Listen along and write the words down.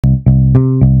We're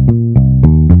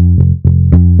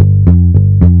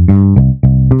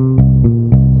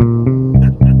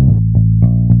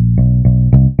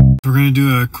going to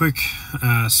do a quick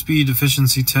speed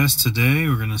efficiency test today.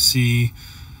 We're going to see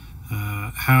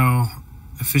how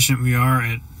efficient we are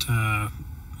at,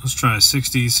 let's try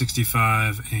 60,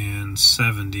 65, and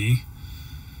 70.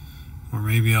 Or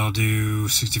maybe I'll do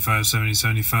 65, 70,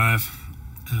 75,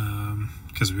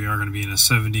 because we are going to be in a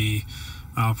 70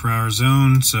 mile per hour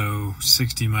zone, so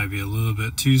 60 might be a little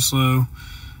bit too slow,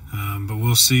 but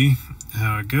we'll see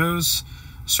how it goes.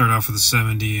 Start off with a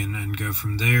 70 and go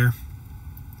from there.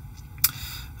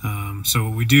 So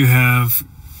what we do have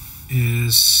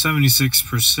is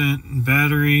 76%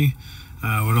 battery.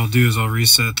 What I'll do is I'll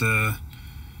reset the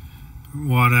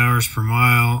watt hours per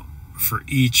mile for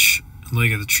each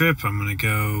leg of the trip. I'm going to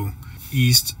go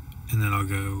east and then I'll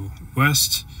go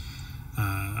west,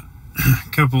 a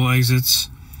couple exits,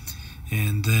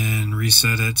 and then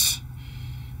reset it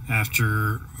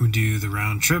after we do the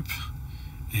round trip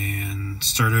and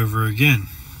start over again.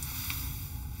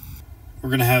 We're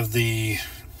going to have the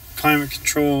climate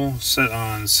control set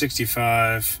on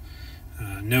 65,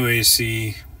 no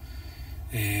AC,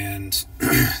 and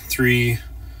 3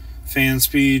 fan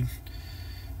speed.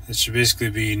 It should basically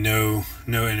be no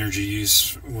energy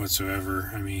use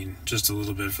whatsoever. I mean, just a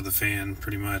little bit for the fan,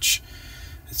 pretty much.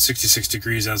 It's 66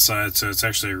 degrees outside, so it's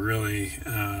actually a really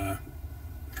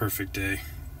perfect day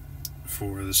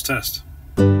for this test.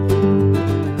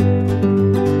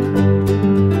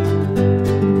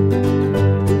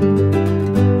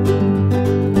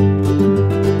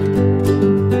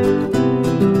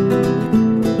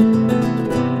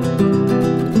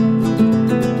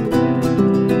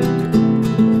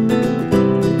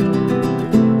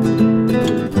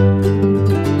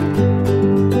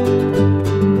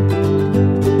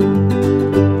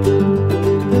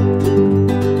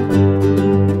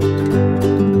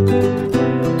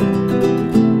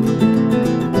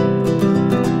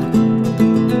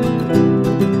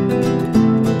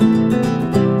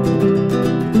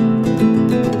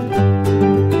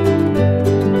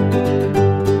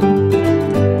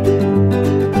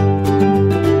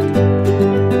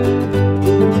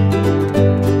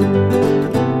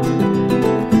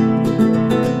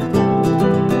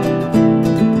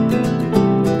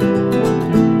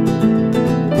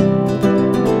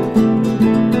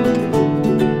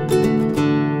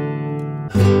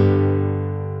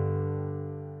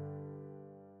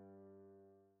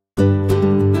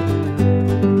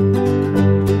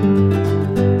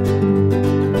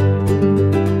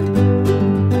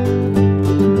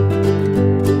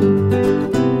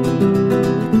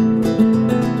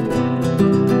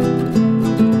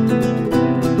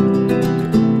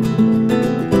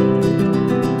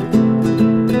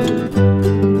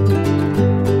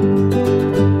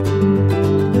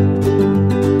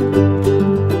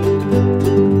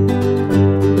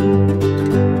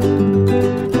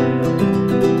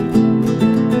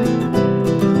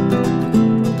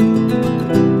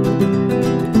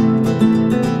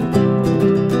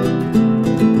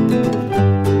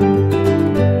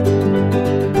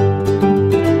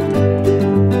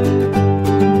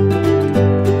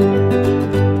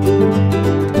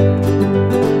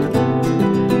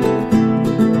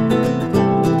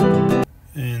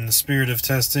 Spirit of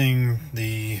testing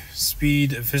the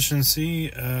speed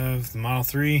efficiency of the Model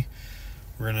 3,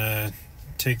 we're gonna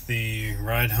take the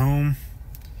ride home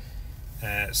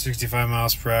at 65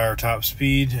 miles per hour top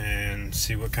speed and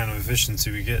see what kind of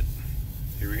efficiency we get.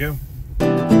 Here we go.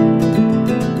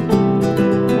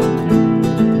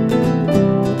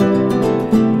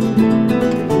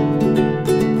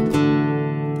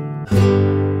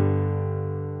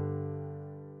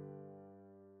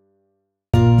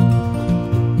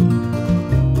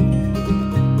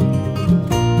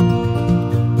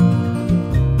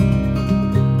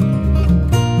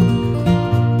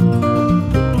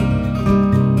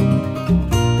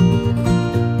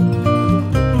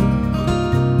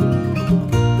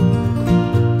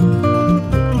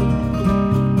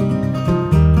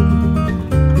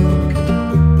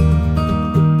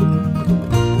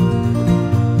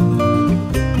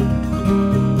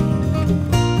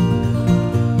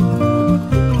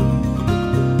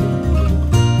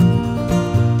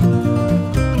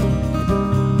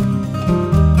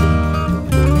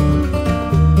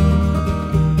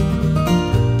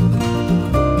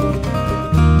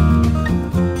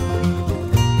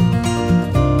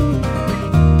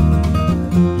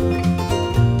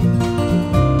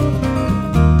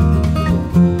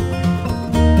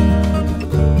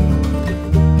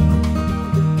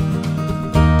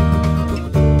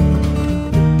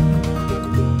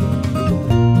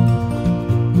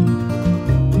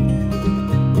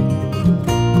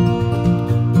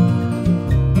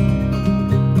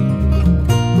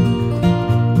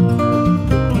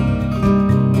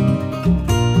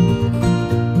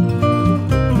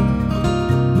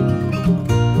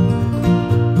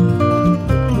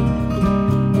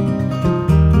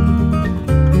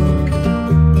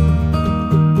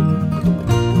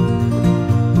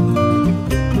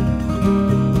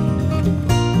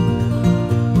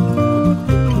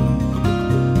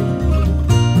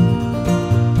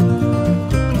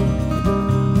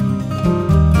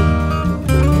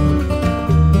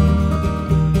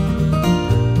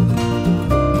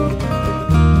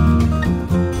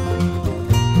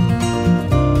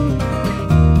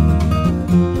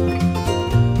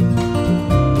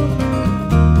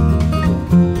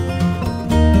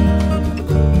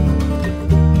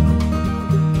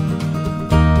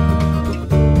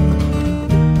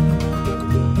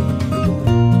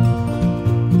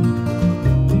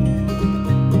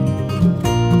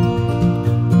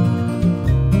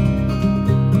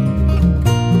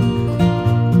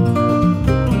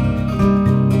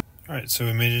 so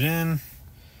we made it in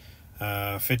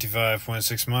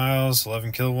 55.6 miles,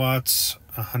 11 kilowatts,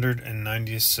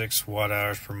 196 watt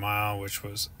hours per mile, which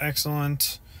was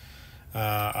excellent.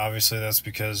 Obviously that's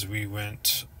because we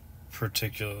went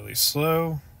particularly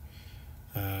slow.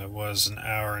 It was an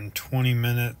hour and 20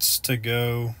 minutes to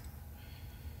go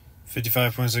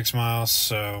 55.6 miles,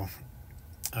 so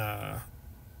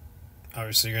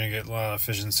obviously you're going to get a lot of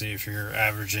efficiency if you're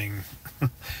averaging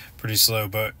pretty slow,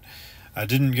 but I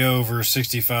didn't go over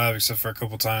 65 except for a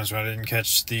couple times when I didn't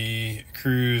catch the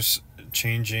cruise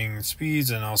changing speeds,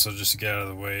 and also just to get out of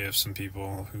the way of some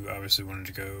people who obviously wanted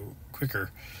to go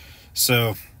quicker.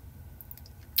 So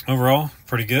overall,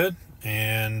 pretty good,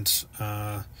 and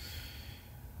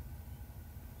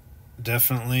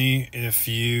definitely if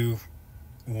you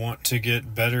want to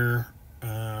get better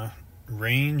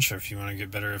range, or if you want to get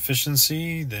better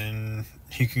efficiency, then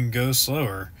you can go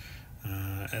slower.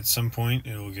 At some point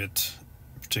it will get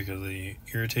particularly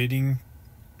irritating,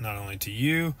 not only to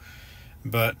you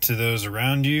but to those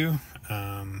around you,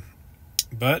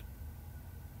 but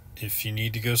if you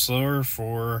need to go slower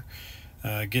for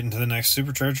getting to the next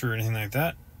supercharger or anything like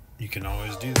that, you can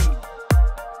always do that.